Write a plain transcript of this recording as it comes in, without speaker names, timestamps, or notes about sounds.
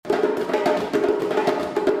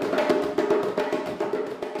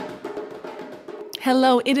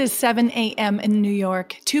Hello, it is 7 a.m. in New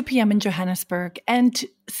York, 2 p.m. in Johannesburg, and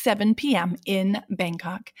 7 p.m. in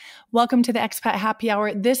Bangkok. Welcome to the Expat Happy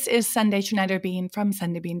Hour. This is Sunday Schneider-Bean from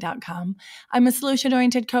SundayBean.com. I'm a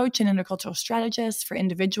solution-oriented coach and intercultural strategist for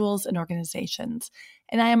individuals and organizations,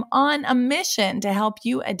 and I am on a mission to help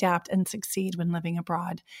you adapt and succeed when living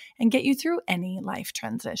abroad and get you through any life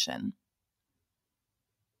transition.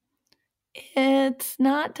 It's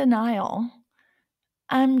not denial.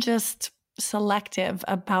 I'm just selective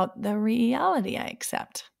about the reality I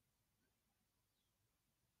accept.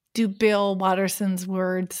 Do Bill Watterson's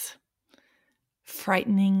words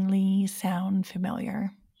frighteningly sound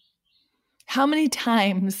familiar? How many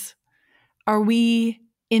times are we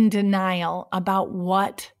in denial about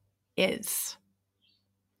what is?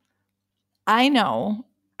 I know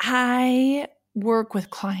I work with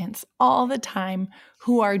clients all the time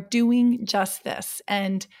who are doing just this,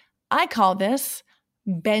 and I call this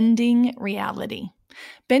bending reality.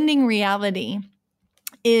 Bending reality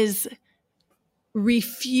is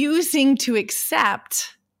refusing to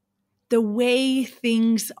accept the way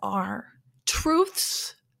things are.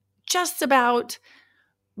 Truths just about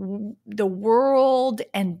the world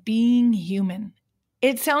and being human.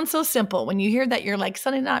 It sounds so simple. When you hear that, you're like,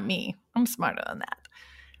 Sonny, not me. I'm smarter than that.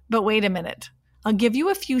 But wait a minute. I'll give you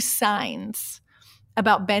a few signs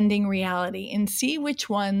about bending reality and see which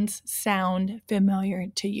ones sound familiar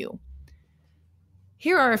to you.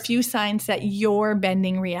 Here are a few signs that you're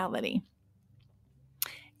bending reality.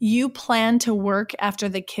 You plan to work after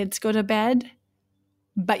the kids go to bed,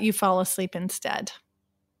 but you fall asleep instead.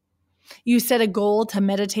 You set a goal to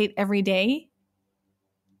meditate every day,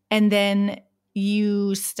 and then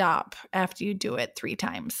you stop after you do it 3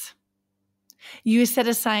 times. You set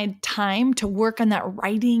aside time to work on that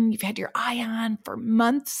writing you've had your eye on for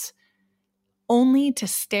months, only to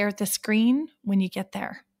stare at the screen when you get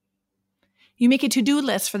there. You make a to-do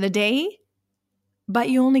list for the day, but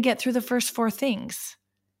you only get through the first 4 things.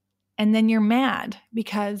 And then you're mad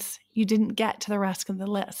because you didn't get to the rest of the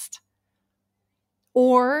list.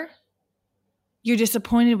 Or you're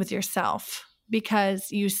disappointed with yourself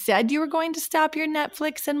because you said you were going to stop your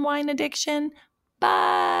Netflix and wine addiction,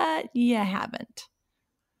 but you haven't.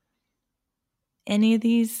 Any of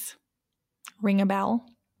these ring a bell?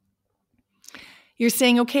 You're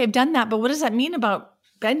saying, okay, I've done that, but what does that mean about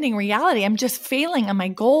bending reality? I'm just failing on my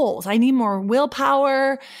goals. I need more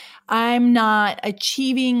willpower. I'm not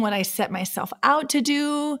achieving what I set myself out to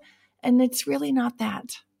do. And it's really not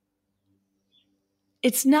that.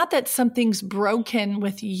 It's not that something's broken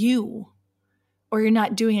with you or you're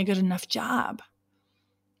not doing a good enough job.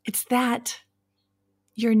 It's that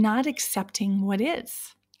you're not accepting what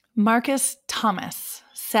is. Marcus Thomas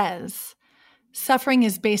says, suffering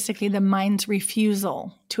is basically the mind's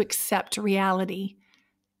refusal to accept reality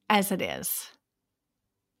as it is.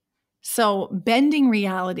 So bending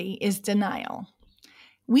reality is denial.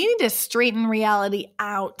 We need to straighten reality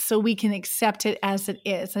out so we can accept it as it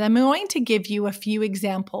is. And I'm going to give you a few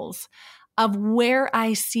examples of where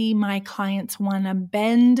I see my clients want to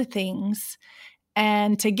bend things.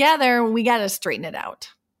 And together, we got to straighten it out.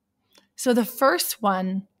 So the first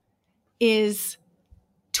one is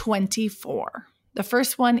 24. The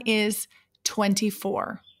first one is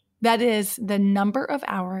 24. That is the number of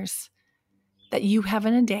hours that you have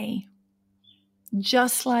in a day,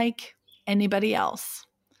 just like anybody else.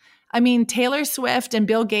 I mean, Taylor Swift and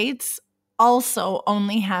Bill Gates also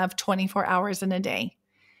only have 24 hours in a day.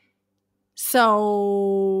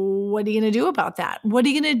 So what are you going to do about that? What are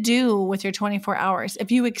you going to do with your 24 hours? If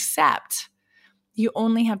you accept you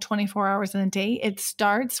only have 24 hours in a day, it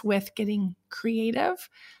starts with getting creative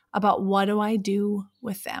about what do I do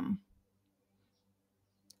with them.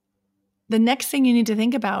 The next thing you need to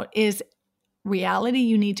think about is reality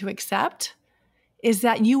you need to accept is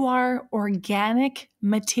that you are organic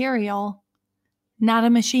material, not a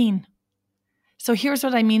machine. So here's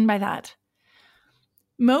what I mean by that.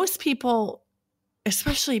 Most people,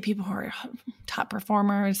 especially people who are top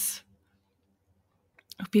performers,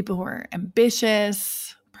 people who are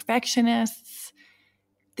ambitious, perfectionists,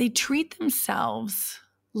 they treat themselves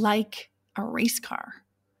like a race car.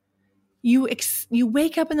 You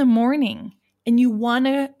wake up in the morning and you want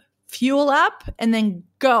to fuel up and then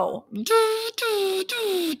go.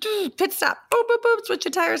 Pit stop. Boop, boop, boop. Switch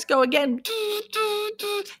your tires. Go again.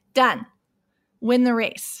 Done. Win the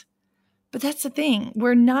race. But that's the thing.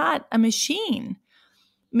 We're not a machine.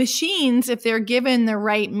 Machines, if they're given the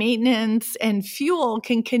right maintenance and fuel,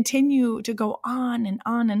 can continue to go on and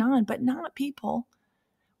on and on, but not people.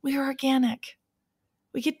 We are organic.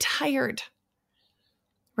 We get tired,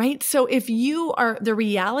 right? So if you are the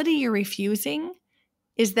reality you're refusing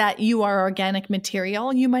is that you are organic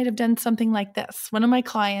material, you might have done something like this. One of my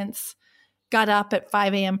clients got up at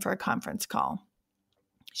 5 a.m. for a conference call.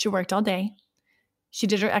 She worked all day. She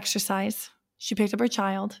did her exercise. She picked up her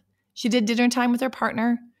child. She did dinner time with her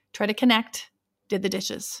partner, tried to connect, did the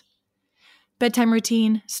dishes. Bedtime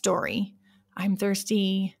routine, story. I'm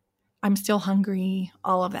thirsty. I'm still hungry,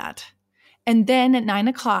 all of that. And then at 9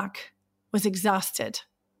 o'clock was exhausted,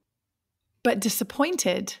 but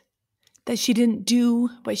disappointed that she didn't do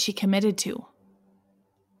what she committed to.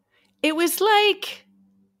 It was like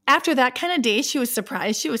after that kind of day, she was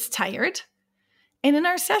surprised. She was tired. And in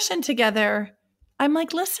our session together, I'm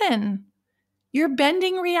like, listen, you're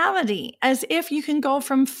bending reality as if you can go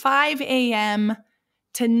from 5 a.m.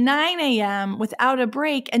 to 9 a.m. without a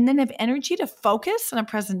break and then have energy to focus on a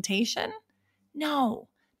presentation. No,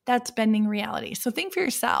 that's bending reality. So think for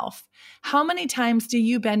yourself, how many times do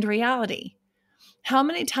you bend reality? How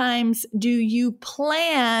many times do you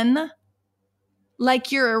plan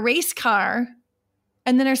like you're a race car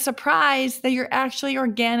and then are surprised that you're actually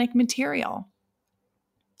organic material?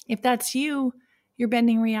 If that's you, you're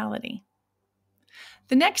bending reality.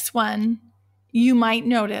 The next one you might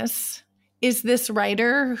notice is this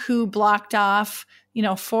writer who blocked off,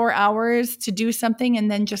 4 hours to do something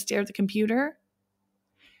and then just stare at the computer.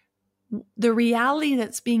 The reality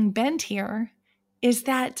that's being bent here is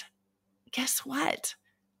that, guess what?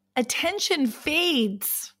 Attention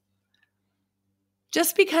fades.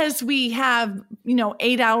 Just because we have,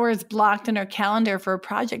 8 hours blocked in our calendar for a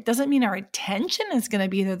project doesn't mean our attention is going to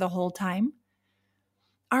be there the whole time.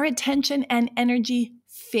 Our attention and energy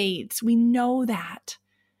fades. We know that.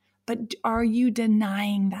 But are you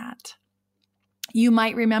denying that? You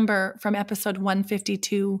might remember from episode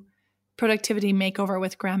 152, Productivity Makeover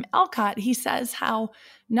with Graham Alcott, he says how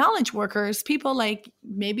knowledge workers, people like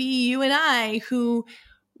maybe you and I who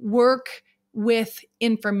work with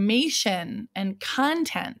information and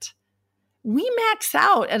content, we max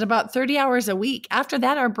out at about 30 hours a week. After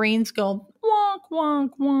that, our brains go wonk, wonk,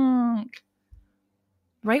 wonk.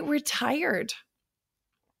 Right? We're tired.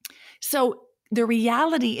 So the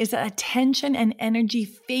reality is that attention and energy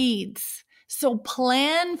fades. So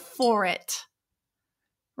plan for it,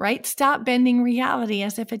 right? Stop bending reality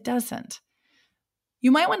as if it doesn't.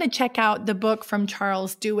 You might want to check out the book from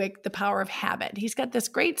Charles Duhigg, The Power of Habit. He's got this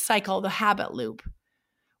great cycle, the habit loop,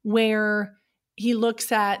 where he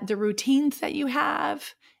looks at the routines that you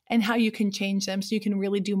have and how you can change them so you can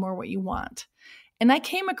really do more what you want. And I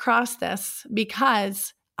came across this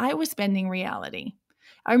because I was bending reality.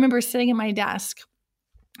 I remember sitting at my desk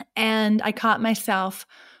and I caught myself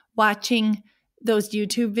watching those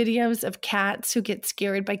YouTube videos of cats who get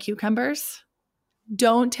scared by cucumbers.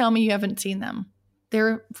 Don't tell me you haven't seen them.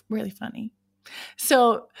 They're really funny.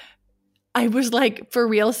 So I was like, for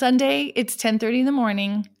real Sunday, it's 10:30 in the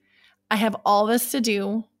morning. I have all this to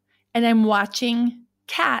do and I'm watching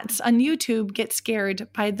cats on YouTube get scared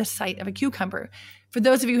by the sight of a cucumber. For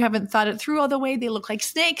those of you who haven't thought it through all the way, they look like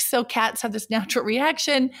snakes. So cats have this natural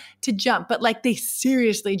reaction to jump, but like they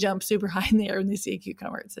seriously jump super high in the air when they see a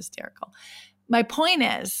cucumber. It's hysterical. My point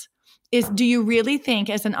is do you really think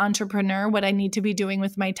as an entrepreneur, what I need to be doing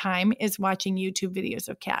with my time is watching YouTube videos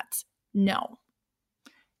of cats? No.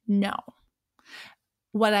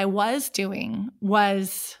 What I was doing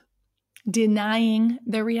was denying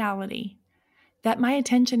the reality that my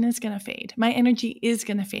attention is going to fade. My energy is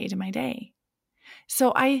going to fade in my day.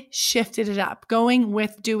 So I shifted it up. Going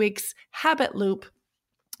with Duhigg's habit loop,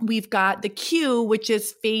 we've got the cue, which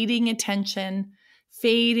is fading attention,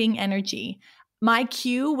 fading energy. My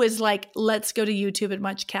cue was like, let's go to YouTube and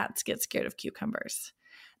watch cats get scared of cucumbers.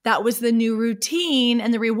 That was the new routine.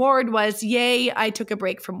 And the reward was, yay, I took a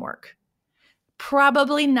break from work.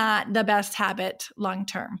 Probably not the best habit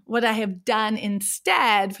long-term. What I have done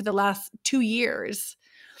instead for the last 2 years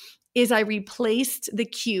is I replaced the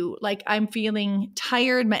cue. Like I'm feeling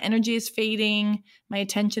tired, my energy is fading, my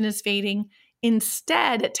attention is fading.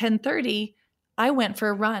 Instead, at 10:30, I went for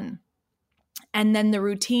a run. And then the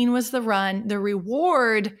routine was the run. The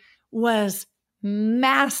reward was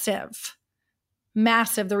massive.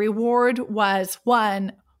 The reward was,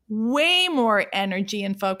 one, way more energy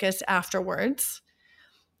and focus afterwards.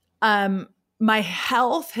 My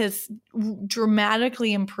health has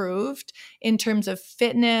dramatically improved in terms of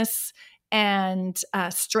fitness and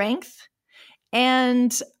strength.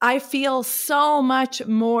 And I feel so much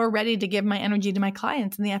more ready to give my energy to my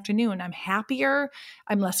clients in the afternoon. I'm happier.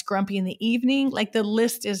 I'm less grumpy in the evening. Like the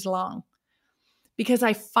list is long because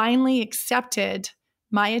I finally accepted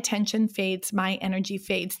my attention fades, my energy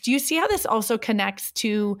fades. Do you see how this also connects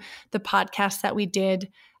to the podcast that we did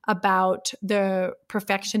about the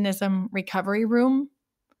perfectionism recovery room?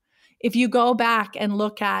 If you go back and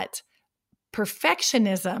look at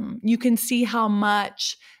perfectionism, you can see how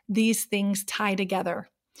much these things tie together.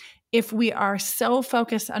 If we are so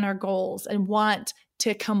focused on our goals and want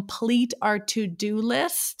to complete our to-do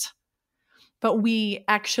list, but we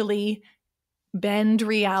actually bend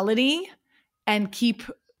reality and keep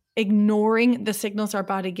ignoring the signals our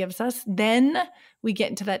body gives us, then we get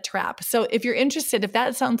into that trap. So if you're interested, if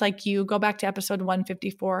that sounds like you, go back to episode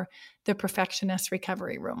 154, The Perfectionist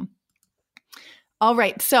Recovery Room. All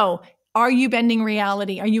right. So are you bending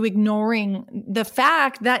reality? Are you ignoring the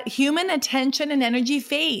fact that human attention and energy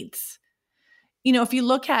fades? You know, if you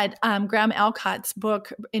look at Graham Alcott's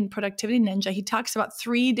book in Productivity Ninja, he talks about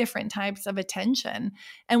 3 different types of attention,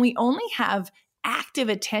 and we only have active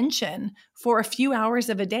attention for a few hours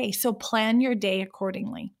of a day. So plan your day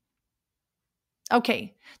accordingly.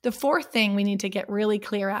 Okay, the 4th thing we need to get really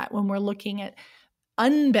clear at when we're looking at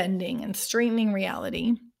unbending and straightening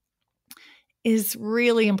reality is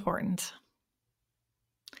really important.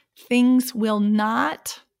 Things will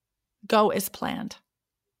not go as planned.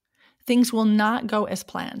 Things will not go as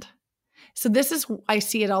planned. So this is, I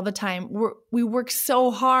see it all the time. We work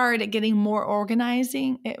so hard at getting more organized,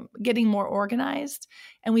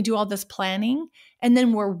 and we do all this planning, and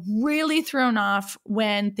then we're really thrown off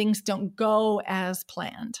when things don't go as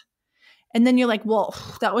planned. And then you're like, well,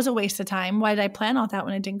 that was a waste of time. Why did I plan all that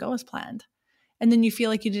when it didn't go as planned? And then you feel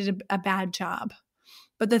like you did a bad job.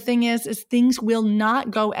 But the thing is things will not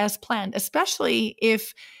go as planned, especially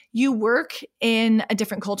if you work in a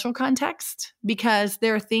different cultural context, because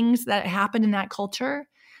there are things that happen in that culture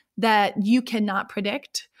that you cannot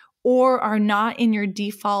predict or are not in your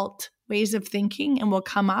default ways of thinking and will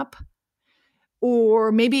come up.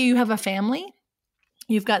 Or maybe you have a family,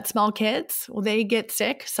 you've got small kids, well, they get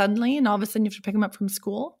sick suddenly and all of a sudden you have to pick them up from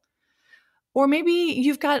school. Or maybe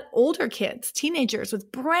you've got older kids, teenagers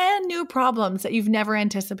with brand new problems that you've never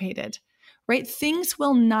anticipated, right? Things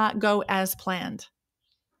will not go as planned.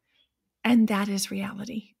 And that is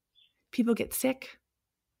reality. People get sick.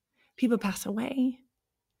 People pass away.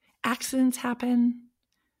 Accidents happen,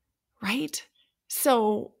 right?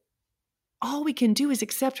 So all we can do is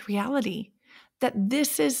accept reality that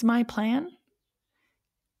this is my plan.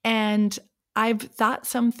 And I've thought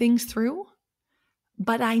some things through,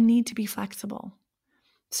 but I need to be flexible.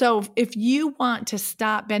 So if you want to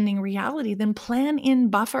stop bending reality, then plan in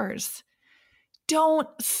buffers. Don't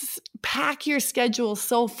pack your schedule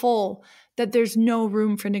so full that there's no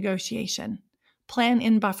room for negotiation. Plan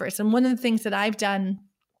in buffers. And one of the things that I've done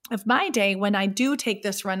of my day when I do take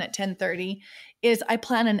this run at 10:30 is I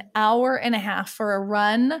plan an hour and a half for a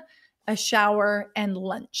run, a shower, and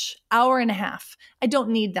lunch. Hour and a half. I don't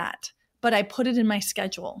need that, but I put it in my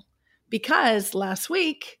schedule because last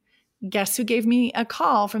week, guess who gave me a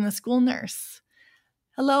call from the school nurse?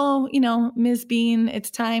 Hello, Ms. Bean,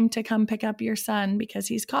 it's time to come pick up your son because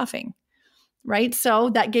he's coughing, right? So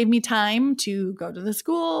that gave me time to go to the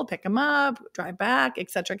school, pick him up, drive back,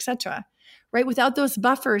 et cetera, right? Without those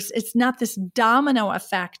buffers, it's not this domino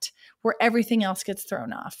effect where everything else gets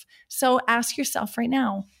thrown off. So ask yourself right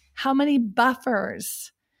now, how many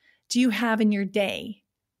buffers do you have in your day?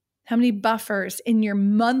 How many buffers in your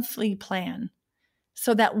monthly plan?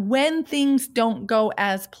 So that when things don't go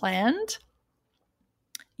as planned,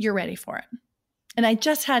 you're ready for it. And I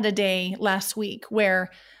just had a day last week where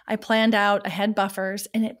I planned out ahead buffers,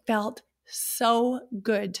 and it felt so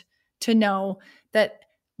good to know that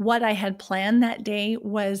what I had planned that day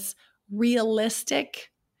was realistic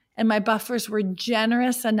and my buffers were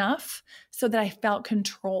generous enough so that I felt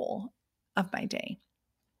control of my day.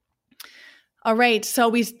 All right, so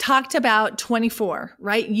we talked about 24,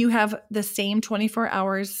 right? You have the same 24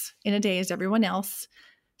 hours in a day as everyone else.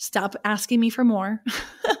 Stop asking me for more.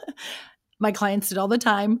 My clients did all the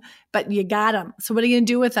time, but you got them. So what are you going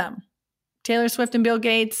to do with them? Taylor Swift and Bill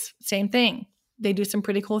Gates, same thing. They do some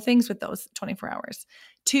pretty cool things with those 24 hours.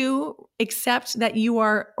 2, accept that you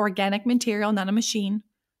are organic material, not a machine.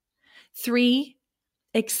 3,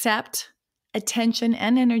 accept attention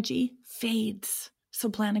and energy fades. So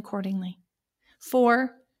plan accordingly.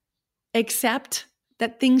 4, accept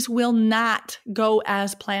that things will not go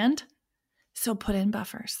as planned. So put in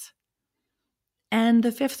buffers. And the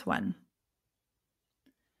 5th one,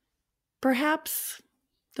 perhaps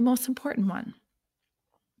the most important one,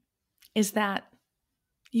 is that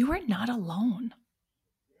you are not alone.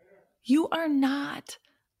 You are not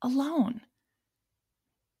alone.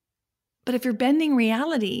 But if you're bending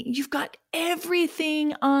reality, you've got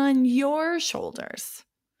everything on your shoulders,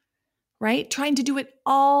 right? Trying to do it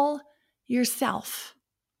all yourself.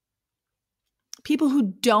 People who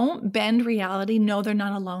don't bend reality know they're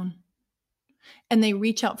not alone. and they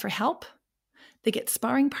reach out for help. They get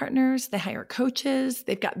sparring partners, they hire coaches,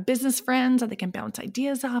 they've got business friends that they can bounce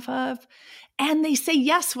ideas off of, and they say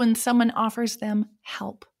yes when someone offers them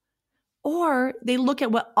help. Or they look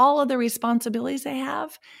at what all of the responsibilities they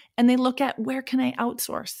have, and they look at where can I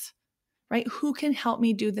outsource, right? Who can help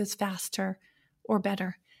me do this faster or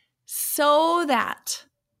better so that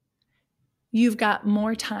you've got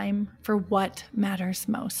more time for what matters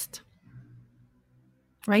most,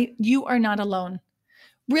 right? You are not alone.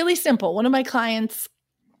 Really simple. One of my clients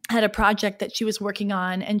had a project that she was working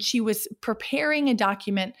on, and she was preparing a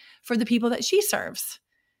document for the people that she serves.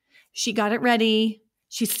 She got it ready.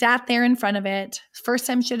 She sat there in front of it. First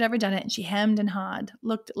time she had ever done it. And she hemmed and hawed,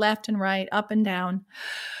 looked left and right, up and down.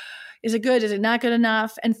 Is it good? Is it not good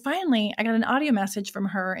enough? And finally, I got an audio message from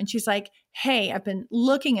her, and she's like, hey, I've been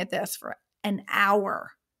looking at this for an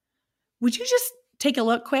hour. Would you just take a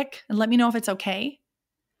look quick and let me know if it's okay?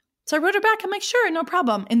 So I wrote her back. I'm like, sure, no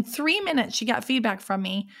problem. In 3 minutes, she got feedback from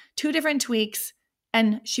me, 2 different tweaks,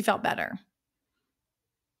 and she felt better.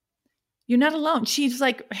 You're not alone. She's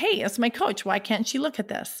like, hey, it's my coach. Why can't she look at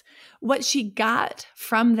this? What she got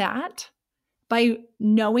from that, by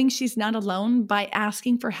knowing she's not alone, by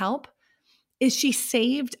asking for help, is she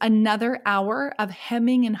saved another hour of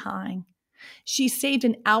hemming and hawing. She saved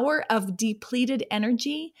an hour of depleted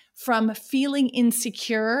energy from feeling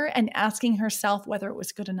insecure and asking herself whether it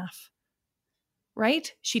was good enough,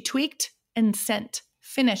 right? She tweaked and sent,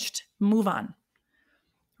 finished, move on,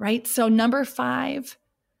 right? So number 5,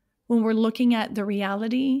 when we're looking at the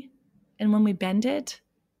reality and when we bend it,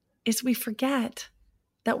 is we forget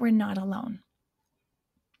that we're not alone.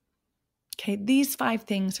 Okay, these 5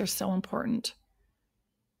 things are so important.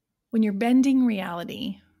 When you're bending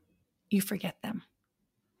reality, you forget them.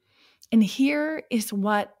 And here is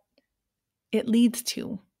what it leads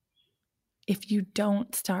to if you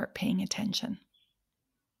don't start paying attention.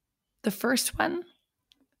 The first one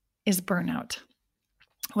is burnout.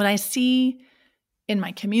 What I see in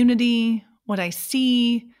my community, what I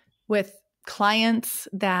see with clients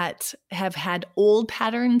that have had old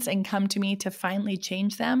patterns and come to me to finally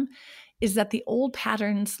change them, is that the old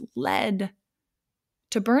patterns led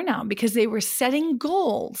to burnout because they were setting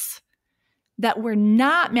goals that were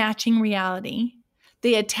not matching reality.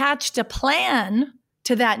 They attached a plan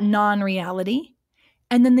to that non-reality,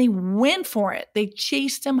 and then they went for it. They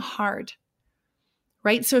chased them hard,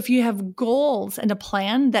 right? So if you have goals and a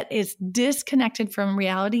plan that is disconnected from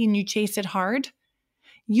reality and you chase it hard,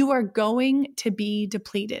 you are going to be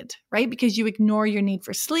depleted, right? Because you ignore your need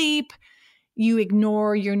for sleep. You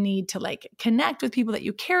ignore your need to connect with people that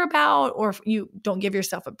you care about, or you don't give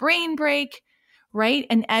yourself a brain break, right?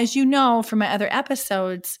 And as you know from my other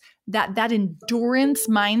episodes, that endurance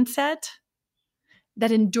mindset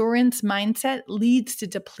leads to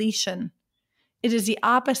depletion. It is the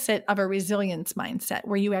opposite of a resilience mindset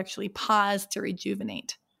where you actually pause to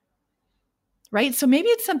rejuvenate, right? So maybe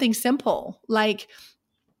it's something simple, like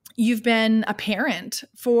you've been a parent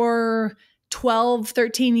for 12,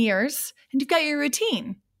 13 years, and you've got your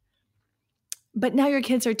routine. But now your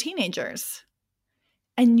kids are teenagers,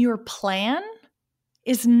 and your plan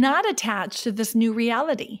is not attached to this new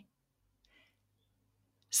reality.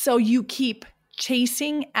 So you keep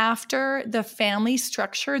chasing after the family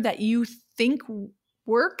structure that you think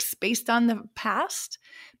works based on the past,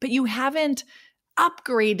 but you haven't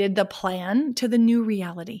upgraded the plan to the new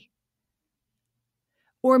reality.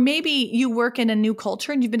 Or maybe you work in a new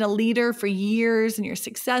culture and you've been a leader for years and you're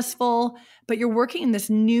successful, but you're working in this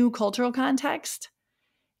new cultural context,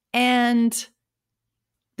 and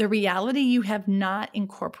the reality you have not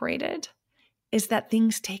incorporated is that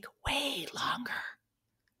things take way longer.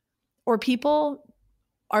 Or people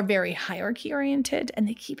are very hierarchy oriented and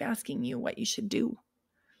they keep asking you what you should do,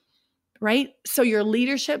 right? So your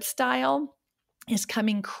leadership style is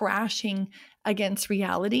coming crashing against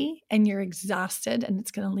reality, and you're exhausted, and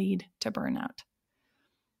it's going to lead to burnout.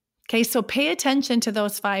 Okay, so pay attention to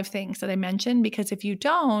those 5 things that I mentioned, because if you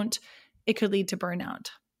don't, it could lead to burnout.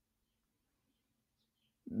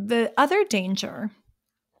 The other danger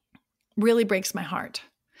really breaks my heart.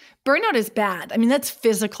 Burnout is bad. I mean, that's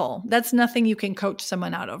physical. That's nothing you can coach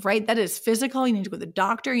someone out of, right? That is physical. You need to go to the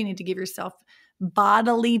doctor. You need to give yourself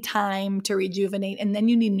bodily time to rejuvenate, and then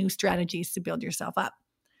you need new strategies to build yourself up.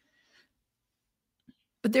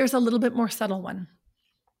 But there's a little bit more subtle one.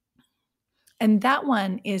 And that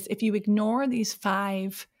one is if you ignore these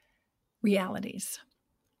 5 realities,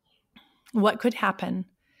 what could happen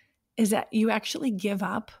is that you actually give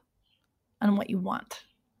up on what you want.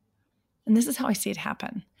 And this is how I see it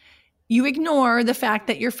happen. You ignore the fact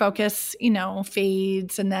that your focus,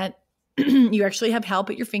 fades, and that You actually have help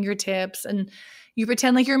at your fingertips, and you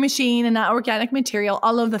pretend like you're a machine and not organic material,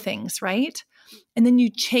 all of the things, right? And then you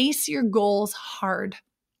chase your goals hard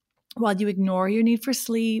while you ignore your need for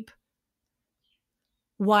sleep,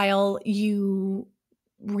 while you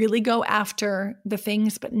really go after the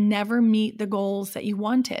things but never meet the goals that you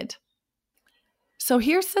wanted. So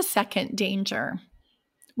here's the second danger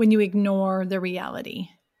when you ignore the reality,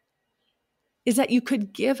 is that you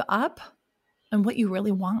could give up on what you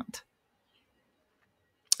really want.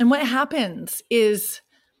 And what happens is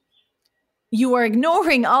you are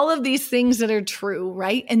ignoring all of these things that are true,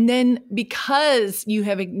 right? And then because you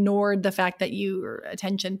have ignored the fact that your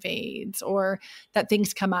attention fades or that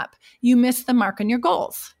things come up, you miss the mark on your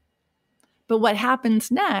goals. But what happens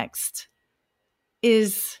next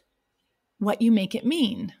is what you make it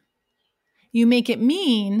mean. You make it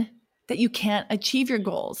mean that you can't achieve your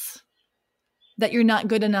goals, that you're not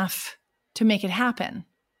good enough to make it happen.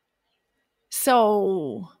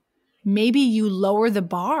 So maybe you lower the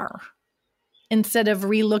bar instead of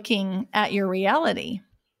relooking at your reality.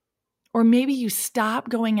 Or maybe you stop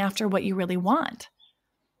going after what you really want.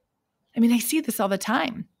 I mean, I see this all the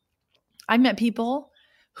time. I've met people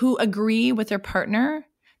who agree with their partner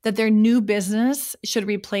that their new business should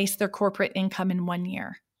replace their corporate income in 1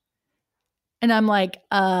 year. And I'm like,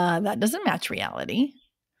 that doesn't match reality,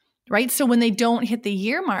 right? So when they don't hit the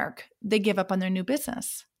year mark, they give up on their new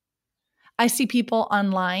business. I see people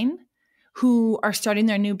online who are starting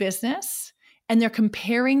their new business and they're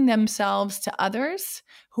comparing themselves to others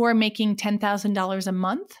who are making $10,000 a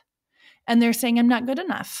month. And they're saying, I'm not good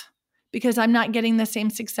enough because I'm not getting the same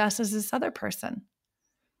success as this other person.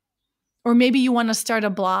 Or maybe you want to start a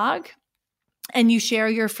blog and you share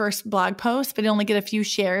your first blog post, but only get a few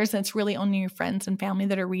shares. And it's really only your friends and family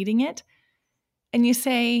that are reading it. And you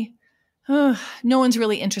say, oh, no one's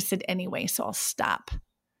really interested anyway, so I'll stop.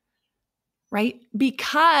 Right?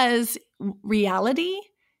 Because reality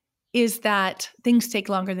is that things take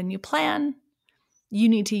longer than you plan. You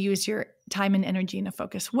need to use your time and energy in a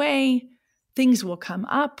focused way. Things will come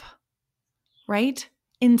up, right?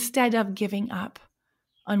 Instead of giving up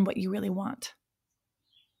on what you really want.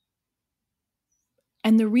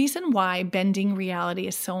 And the reason why bending reality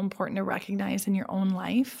is so important to recognize in your own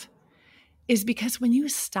life is because when you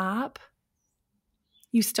stop,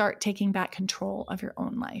 you start taking back control of your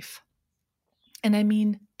own life. And I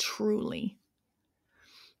mean, truly.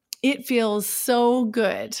 It feels so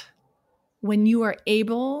good when you are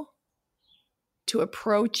able to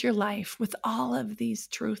approach your life with all of these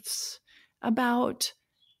truths about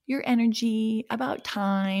your energy, about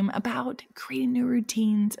time, about creating new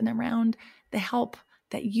routines, and around the help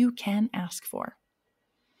that you can ask for.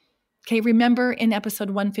 Okay, remember in episode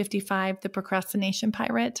 155, the procrastination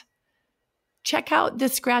pirate? Check out the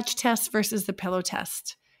scratch test versus the pillow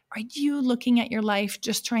test. Are you looking at your life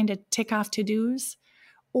just trying to tick off to-dos?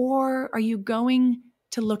 Or are you going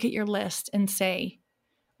to look at your list and say,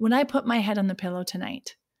 when I put my head on the pillow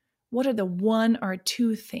tonight, what are the 1 or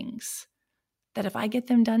 2 things that if I get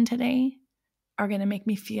them done today are going to make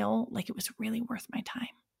me feel like it was really worth my time?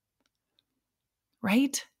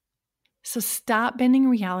 Right? So stop bending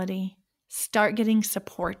reality, start getting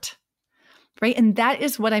support, right? And that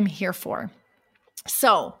is what I'm here for.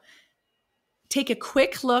 So take a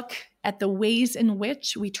quick look at the ways in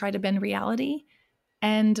which we try to bend reality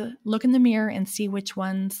and look in the mirror and see which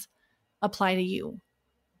ones apply to you.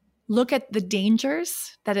 Look at the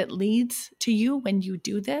dangers that it leads to you when you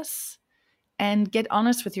do this and get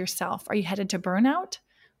honest with yourself. Are you headed to burnout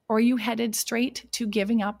or are you headed straight to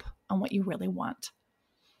giving up on what you really want?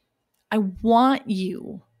 I want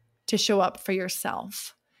you to show up for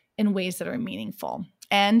yourself in ways that are meaningful.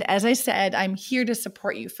 And as I said, I'm here to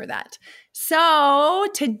support you for that. So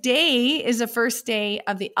today is the first day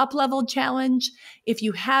of the Upleveled Challenge. If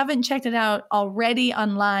you haven't checked it out already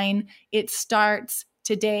online, it starts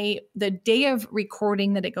today, the day of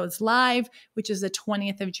recording that it goes live, which is the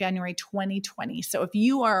 20th of January, 2020. So if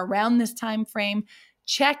you are around this time frame,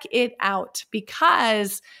 check it out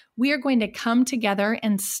because we are going to come together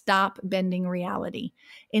and stop bending reality.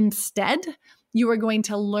 Instead, you are going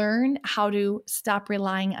to learn how to stop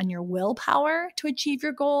relying on your willpower to achieve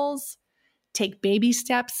your goals, take baby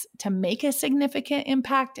steps to make a significant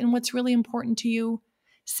impact in what's really important to you,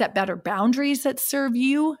 set better boundaries that serve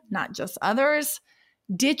you, not just others,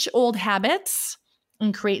 ditch old habits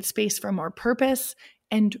and create space for more purpose,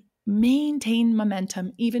 and maintain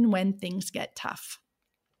momentum even when things get tough.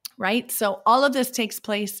 Right? So all of this takes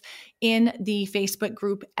place in the Facebook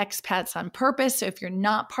group Expats on Purpose. So if you're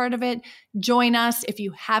not part of it, join us. If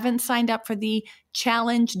you haven't signed up for the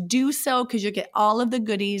challenge, do so because you'll get all of the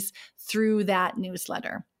goodies through that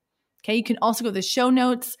newsletter. Okay, you can also go to the show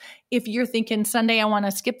notes. If you're thinking Sunday, I want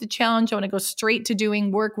to skip the challenge, I want to go straight to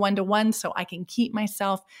doing work one-to-one so I can keep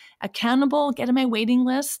myself accountable, get on my waiting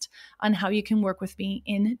list on how you can work with me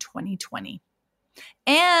in 2020.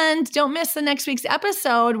 And don't miss the next week's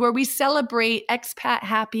episode where we celebrate Expat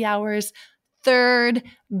Happy Hour's 3rd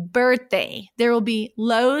birthday. There will be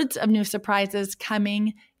loads of new surprises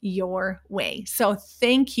coming your way. So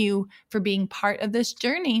thank you for being part of this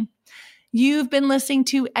journey. You've been listening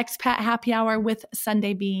to Expat Happy Hour with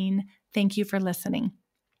Sunday Bean. Thank you for listening.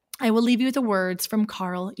 I will leave you with the words from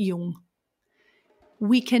Carl Jung.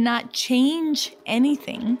 We cannot change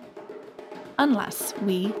anything unless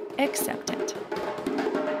we accept it.